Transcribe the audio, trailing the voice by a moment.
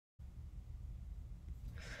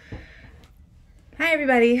Hi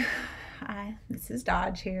everybody, this is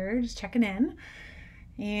Dodge here, just checking in,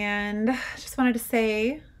 and just wanted to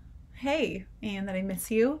say hey, and that I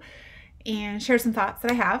miss you, and share some thoughts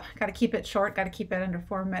that I have. Got to keep it short, got to keep it under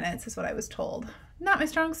 4 minutes is what I was told. Not my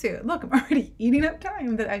strong suit. Look, I'm already eating up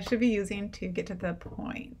time that I should be using to get to the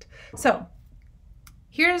point. So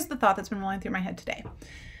here's the thought that's been rolling through my head today.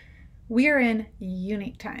 We are in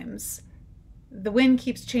unique times. The wind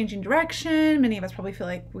keeps changing direction. Many of us probably feel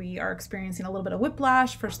like we are experiencing a little bit of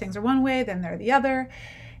whiplash. First things are one way, then they're the other.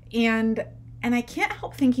 And I can't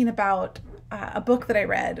help thinking about a book that I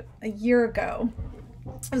read a year ago.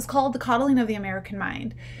 It was called The Coddling of the American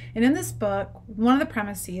Mind. And in this book, one of the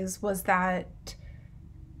premises was that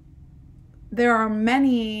there are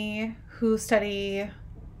many who study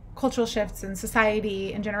cultural shifts in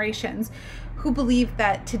society and generations who believe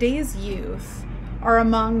that today's youth are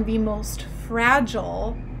among the most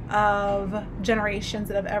fragile of generations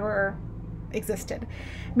that have ever existed,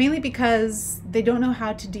 mainly because they don't know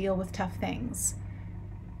how to deal with tough things.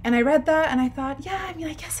 And I read that and I thought, yeah,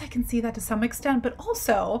 I guess I can see that to some extent, but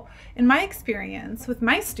also in my experience with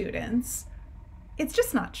my students, it's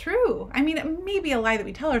just not true. It may be a lie that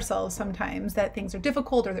we tell ourselves sometimes that things are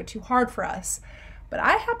difficult or they're too hard for us, but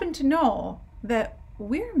I happen to know that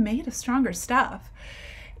we're made of stronger stuff.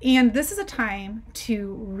 And this is a time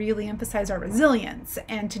to really emphasize our resilience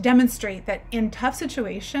and to demonstrate that in tough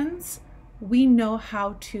situations, we know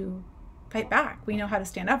how to fight back. We know how to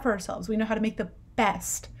stand up for ourselves. We know how to make the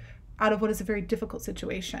best out of what is a very difficult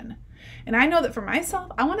situation. And I know that for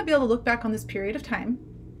myself, I want to be able to look back on this period of time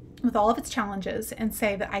with all of its challenges and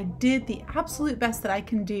say that I did the absolute best that I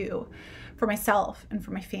can do for myself and for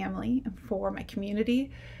my family and for my community,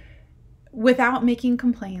 without making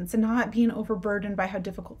complaints and not being overburdened by how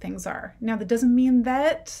difficult things are. Now, that doesn't mean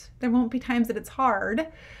that there won't be times that it's hard,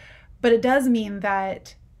 but it does mean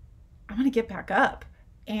that I'm going to get back up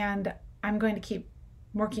and I'm going to keep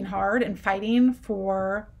working hard and fighting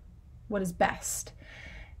for what is best.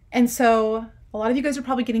 And so a lot of you guys are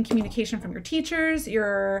probably getting communication from your teachers.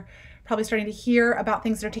 You're probably starting to hear about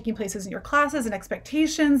things that are taking place in your classes and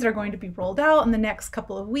expectations that are going to be rolled out in the next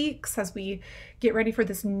couple of weeks as we get ready for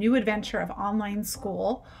this new adventure of online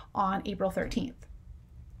school on April 13th.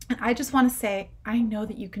 And I just want to say, I know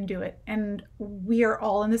that you can do it, and we are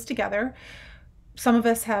all in this together. Some of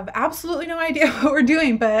us have absolutely no idea what we're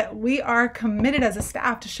doing, but we are committed as a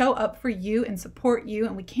staff to show up for you and support you,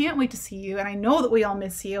 and we can't wait to see you. And I know that we all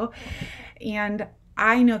miss you, and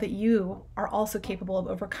I know that you are also capable of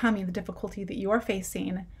overcoming the difficulty that you are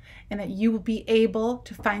facing, and that you will be able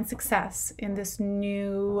to find success in this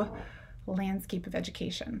new landscape of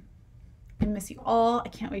education. I miss you all. I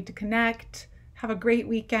can't wait to connect. Have a great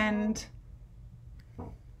weekend.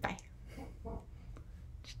 Bye.